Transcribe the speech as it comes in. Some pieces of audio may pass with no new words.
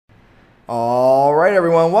All right,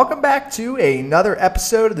 everyone. Welcome back to another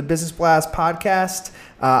episode of the Business Blast podcast.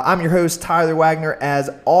 I'm your host, Tyler Wagner. As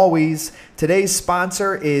always, today's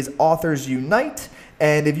sponsor is Authors Unite.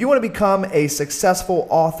 And if you want to become a successful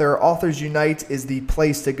author, Authors Unite is the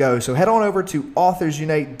place to go. So head on over to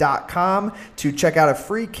authorsunite.com to check out a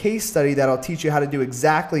free case study that'll teach you how to do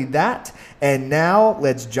exactly that. And now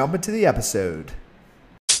let's jump into the episode.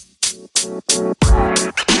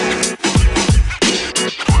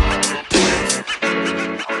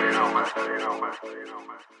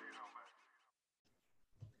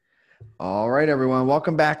 All right, everyone.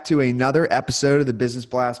 Welcome back to another episode of the Business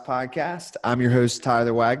Blast podcast. I'm your host,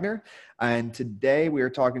 Tyler Wagner. And today we are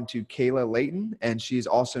talking to Kayla Layton, and she's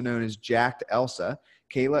also known as Jacked Elsa.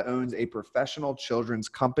 Kayla owns a professional children's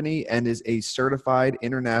company and is a certified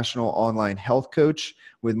international online health coach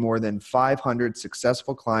with more than 500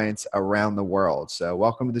 successful clients around the world. So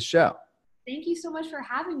welcome to the show. Thank you so much for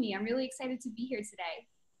having me. I'm really excited to be here today.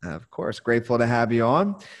 Of course. Grateful to have you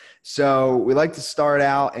on. So we like to start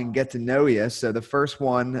out and get to know you. So the first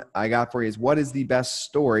one I got for you is, what is the best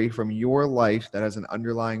story from your life that has an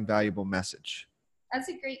underlying valuable message? That's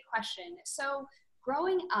a great question. So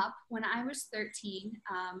growing up, when I was 13,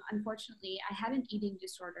 unfortunately, I had an eating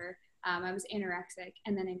disorder. I was anorexic.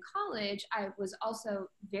 And then in college, I was also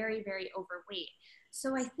very, very overweight.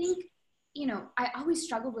 So I think I always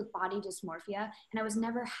struggled with body dysmorphia, and I was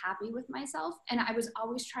never happy with myself. And I was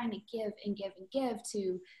always trying to give and give and give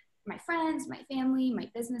to my friends, my family, my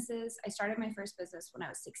businesses. I started my first business when I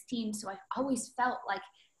was 16. So I always felt like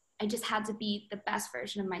I just had to be the best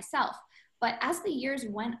version of myself. But as the years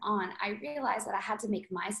went on, I realized that I had to make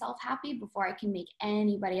myself happy before I can make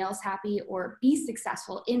anybody else happy or be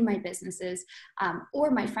successful in my businesses, or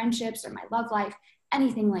my friendships or my love life,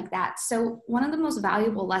 anything like that. So one of the most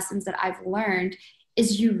valuable lessons that I've learned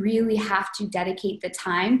is you really have to dedicate the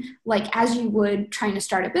time, like as you would trying to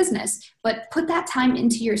start a business, but put that time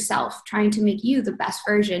into yourself, trying to make you the best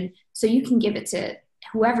version so you can give it to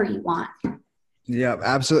whoever you want. Yeah,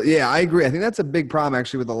 absolutely. Yeah, I agree. I think that's a big problem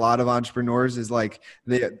actually with a lot of entrepreneurs is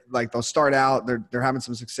they'll start out, they're having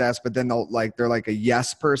some success, but then they're like a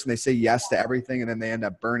yes person. They say yes to everything and then they end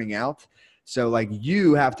up burning out. So like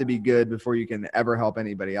you have to be good before you can ever help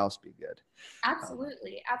anybody else be good.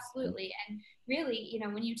 Absolutely. Absolutely. And really,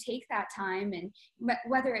 when you take that time, and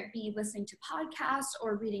whether it be listening to podcasts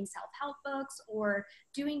or reading self-help books or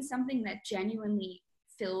doing something that genuinely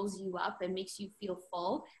fills you up and makes you feel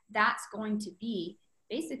full, that's going to be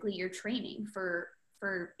basically your training for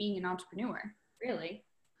being an entrepreneur, really.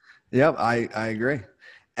 Yep, I agree.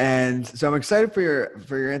 And so I'm excited for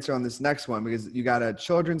your answer on this next one, because you got a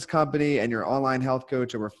children's company and your online health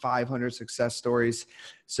coach, over 500 success stories.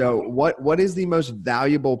 So what is the most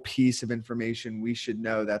valuable piece of information we should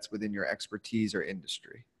know that's within your expertise or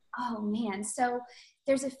industry? Oh man. So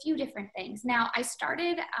there's a few different things. Now I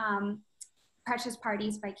started, Precious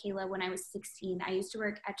Parties by Kayla when I was 16. I used to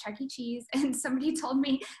work at Chuck E. Cheese, and somebody told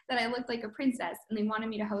me that I looked like a princess and they wanted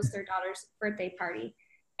me to host their daughter's birthday party.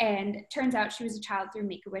 And it turns out she was a child through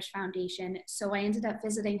Make-A-Wish Foundation. So I ended up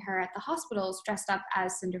visiting her at the hospitals dressed up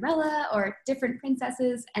as Cinderella or different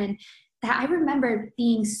princesses. And that I remember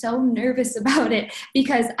being so nervous about it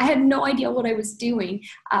because I had no idea what I was doing.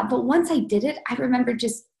 But once I did it, I remember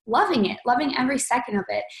just loving it, loving every second of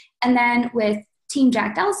it. And then with Team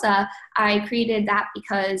Jacked Elsa, I created that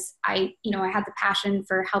because I had the passion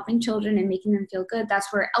for helping children and making them feel good.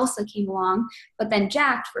 That's where Elsa came along. But then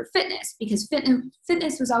Jacked for fitness, because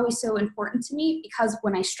fitness was always so important to me, because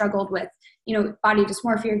when I struggled with, body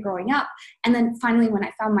dysmorphia growing up, and then finally when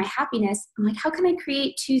I found my happiness, I'm like, how can I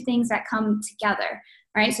create two things that come together,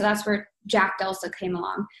 right? So that's where Jacked Elsa came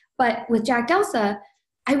along. But with Jacked Elsa,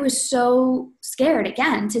 I was so scared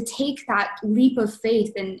again to take that leap of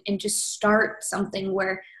faith and just start something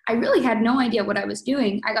where I really had no idea what I was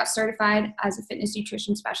doing. I got certified as a fitness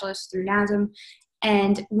nutrition specialist through NASM.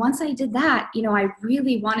 And once I did that, I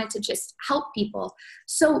really wanted to just help people.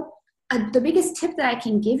 So the biggest tip that I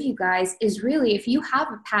can give you guys is really, if you have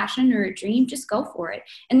a passion or a dream, just go for it.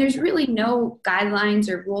 And there's really no guidelines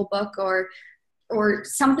or rule book or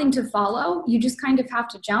something to follow. You just kind of have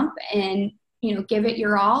to jump and give it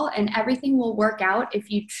your all, and everything will work out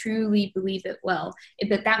if you truly believe it will.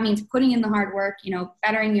 But that means putting in the hard work,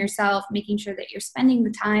 bettering yourself, making sure that you're spending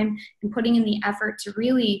the time and putting in the effort to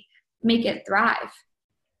really make it thrive.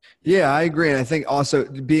 Yeah, I agree. And I think also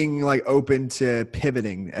being open to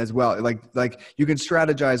pivoting as well. Like you can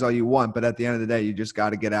strategize all you want, but at the end of the day, you just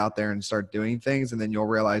got to get out there and start doing things. And then you'll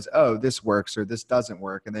realize, oh, this works or this doesn't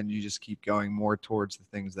work. And then you just keep going more towards the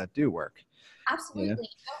things that do work. Yeah. Absolutely.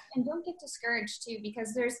 And don't get discouraged too,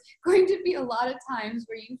 because there's going to be a lot of times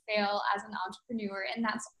where you fail as an entrepreneur, and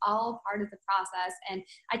that's all part of the process. And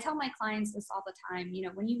I tell my clients this all the time,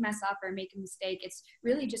 when you mess up or make a mistake, it's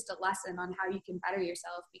really just a lesson on how you can better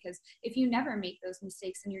yourself, because if you never make those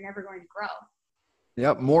mistakes, then you're never going to grow.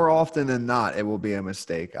 Yep. More often than not, it will be a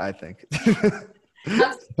mistake, I think.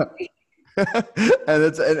 Absolutely.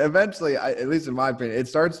 And eventually, at least in my opinion, it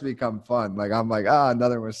starts to become fun. Like I'm like,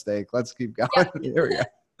 another mistake. Let's keep going. Yeah, Here we go.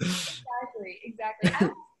 exactly. I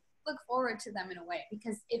look forward to them in a way,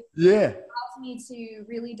 because it Yeah. allows me to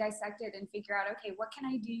really dissect it and figure out, okay, what can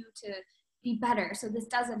I do to be better so this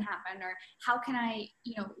doesn't happen, or how can I,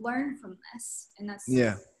 learn from this? And that's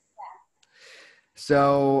Yeah.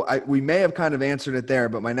 So we may have kind of answered it there,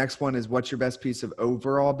 but my next one is, what's your best piece of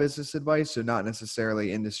overall business advice? So not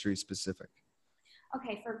necessarily industry specific.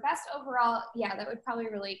 okay. For best overall, yeah, that would probably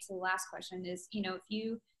relate to the last question. Is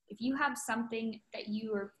if you have something that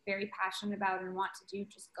you are very passionate about and want to do,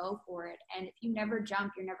 just go for it. And if you never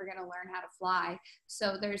jump, you're never going to learn how to fly.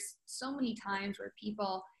 So there's so many times where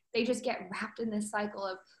people, they just get wrapped in this cycle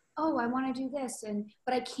of, oh, I want to do this,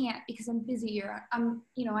 but I can't because I'm busy, or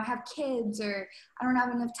I have kids, or I don't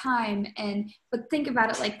have enough time. But think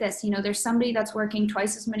about it like this, there's somebody that's working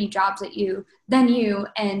twice as many jobs than you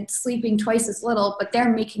and sleeping twice as little, but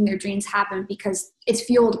they're making their dreams happen because it's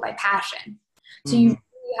fueled by passion. So you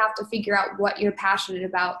really have to figure out what you're passionate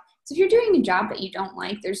about. So if you're doing a job that you don't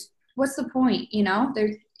like, what's the point? You're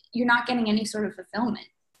not getting any sort of fulfillment.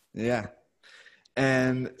 Yeah.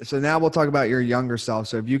 And so now we'll talk about your younger self.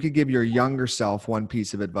 So if you could give your younger self one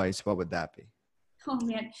piece of advice, what would that be? Oh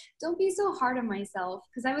man, don't be so hard on myself,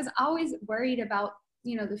 because I was always worried about,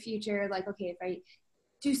 the future. Like, okay, if I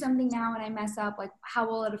do something now and I mess up, like how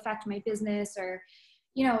will it affect my business? Or,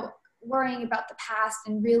 worrying about the past.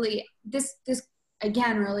 And really this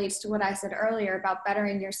again relates to what I said earlier about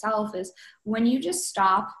bettering yourself, is when you just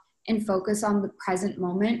stop and focus on the present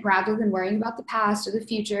moment rather than worrying about the past or the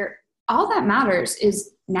future. All that matters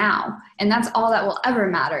is now. And that's all that will ever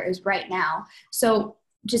matter, is right now. So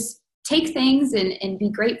just take things and be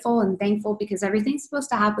grateful and thankful, because everything's supposed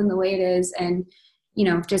to happen the way it is. And,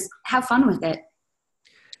 just have fun with it.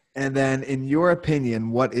 And then in your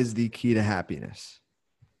opinion, what is the key to happiness?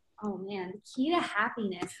 Oh man, the key to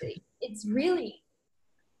happiness, it's really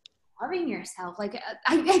loving yourself. Like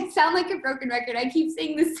I sound like a broken record. I keep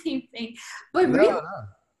saying the same thing, but really,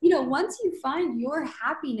 once you find your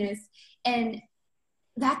happiness, and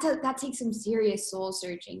that takes some serious soul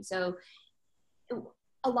searching. So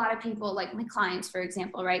a lot of people, like my clients, for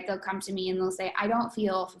example, right? They'll come to me and they'll say, I don't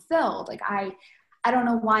feel fulfilled. Like I don't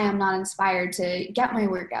know why I'm not inspired to get my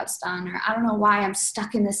workouts done, or I don't know why I'm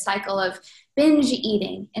stuck in this cycle of binge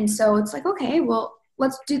eating. And so it's like, okay, well,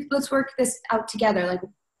 let's work this out together. Like,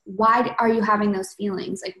 why are you having those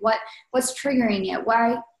feelings? Like what's triggering it?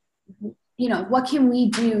 Why, what can we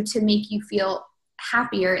do to make you feel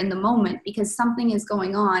happier in the moment? Because something is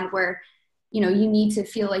going on where, you need to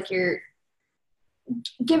feel like you're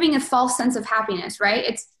giving a false sense of happiness,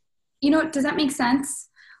 right? Does that make sense?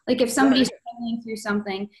 Like if somebody's struggling through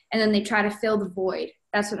something and then they try to fill the void,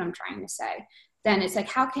 that's what I'm trying to say. Then it's like,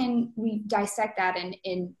 how can we dissect that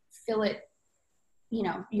and fill it,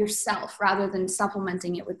 yourself, rather than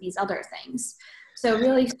supplementing it with these other things? So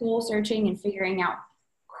really soul searching and figuring out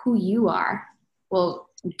who you are will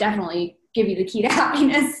definitely give you the key to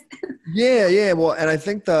happiness. Yeah. Well, and I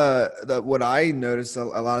think the what I notice a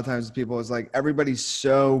lot of times with people is like everybody's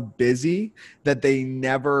so busy that they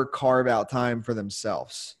never carve out time for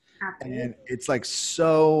themselves. Absolutely. And it's like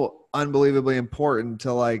so unbelievably important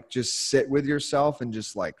to like just sit with yourself and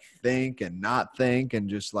just like think and not think and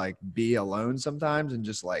just like be alone sometimes and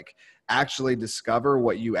just like actually discover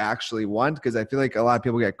what you actually want. Because I feel like a lot of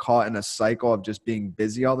people get caught in a cycle of just being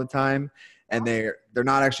busy all the time, and they're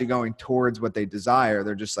not actually going towards what they desire.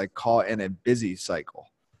 They're just like caught in a busy cycle.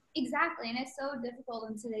 Exactly. And it's so difficult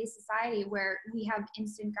in today's society where we have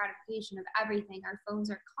instant gratification of everything. Our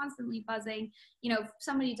phones are constantly buzzing. If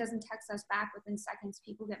somebody doesn't text us back within seconds,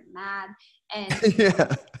 people get mad. And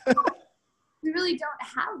Yeah. we really don't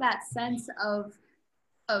have that sense of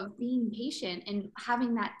being patient and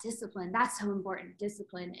having that discipline. That's so important,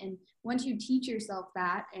 discipline. And once you teach yourself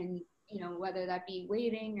that, and whether that be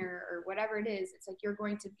waiting or whatever it is, it's like you're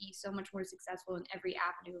going to be so much more successful in every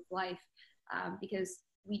avenue of life, because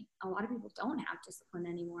a lot of people don't have discipline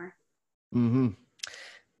anymore. Mm-hmm.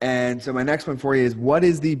 And so my next one for you is, what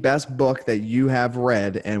is the best book that you have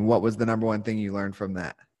read, and what was the number one thing you learned from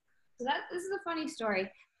that? So this is a funny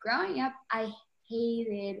story. Growing up, I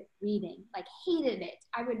hated reading, like hated it.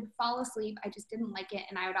 I would fall asleep. I just didn't like it.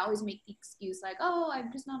 And I would always make the excuse like, oh,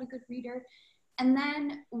 I'm just not a good reader. And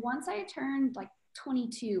then once I turned like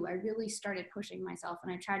 22, I really started pushing myself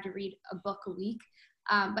and I tried to read a book a week.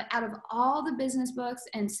 But out of all the business books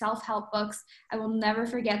and self-help books, I will never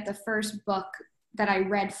forget the first book that I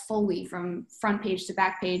read fully from front page to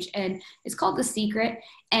back page. And it's called The Secret.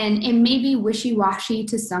 And it may be wishy-washy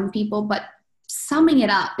to some people, but summing it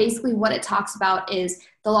up, basically what it talks about is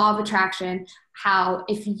the law of attraction, how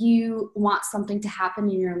if you want something to happen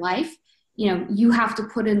in your life, you have to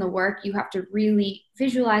put in the work, you have to really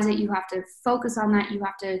visualize it, you have to focus on that, you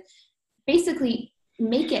have to basically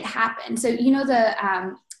make it happen. So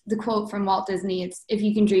the quote from Walt Disney, it's if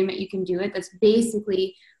you can dream it, you can do it. That's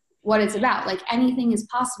basically what it's about. Like anything is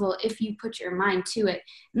possible if you put your mind to it.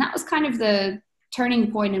 And that was kind of the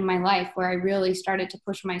turning point in my life where I really started to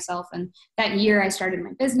push myself. And that year I started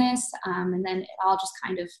my business, and then it all just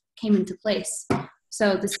kind of came into place.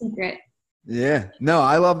 So The Secret. Yeah, no,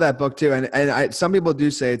 I love that book too. Some people do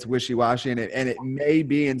say it's wishy-washy, and it may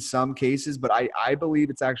be in some cases, but I believe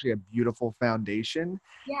it's actually a beautiful foundation.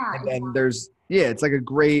 Yeah. And then it's like a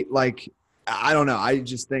great, like, I don't know. I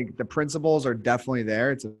just think the principles are definitely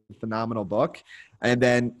there. It's a phenomenal book. And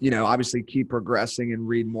then, obviously keep progressing and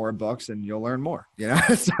read more books and you'll learn more,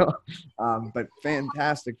 so, but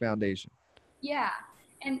fantastic foundation. Yeah.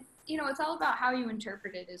 And, it's all about how you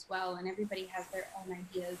interpret it as well. And everybody has their own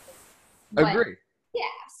ideas. Agree. Yeah.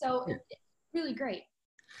 So it's really great.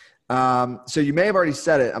 So you may have already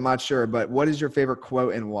said it. I'm not sure, but what is your favorite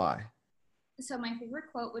quote and why? So my favorite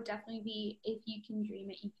quote would definitely be, if you can dream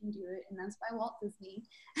it, you can do it. And that's by Walt Disney.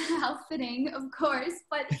 How fitting, of course.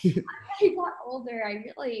 But as I got older, I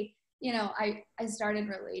really, I started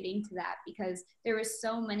relating to that because there was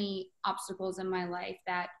so many obstacles in my life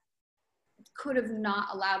that could have not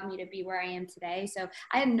allowed me to be where I am today. So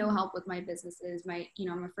I had no help with my businesses.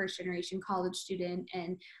 I'm a first generation college student,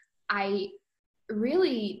 and I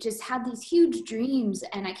really just had these huge dreams,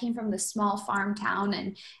 and I came from this small farm town,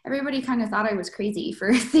 and everybody kind of thought I was crazy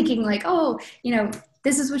for thinking like, oh,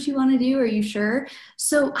 this is what you want to do. Are you sure?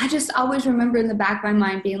 So I just always remember in the back of my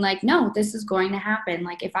mind being like, no, this is going to happen.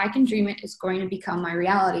 Like if I can dream it, it's going to become my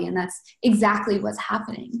reality. And that's exactly what's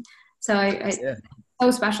happening. So it's so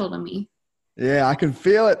special to me. Yeah, I can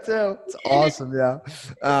feel it too. It's awesome. Yeah.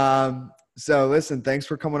 So listen, thanks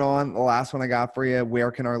for coming on. The last one I got for you,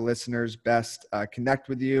 where can our listeners best connect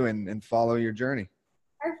with you and follow your journey?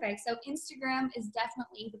 Perfect. So Instagram is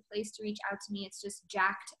definitely the place to reach out to me. It's just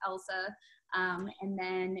Jacked Elsa. And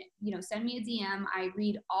then, send me a DM. I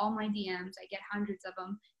read all my DMs. I get hundreds of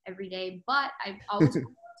them every day, but I always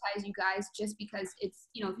prioritize you guys just because it's,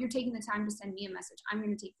 if you're taking the time to send me a message, I'm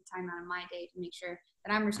going to take the time out of my day to make sure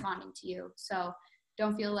that I'm responding to you. So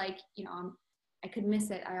don't feel like, I could miss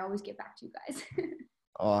it. I always get back to you guys.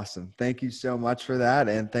 Awesome. Thank you so much for that.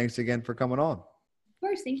 And thanks again for coming on. Of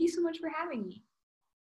course. Thank you so much for having me.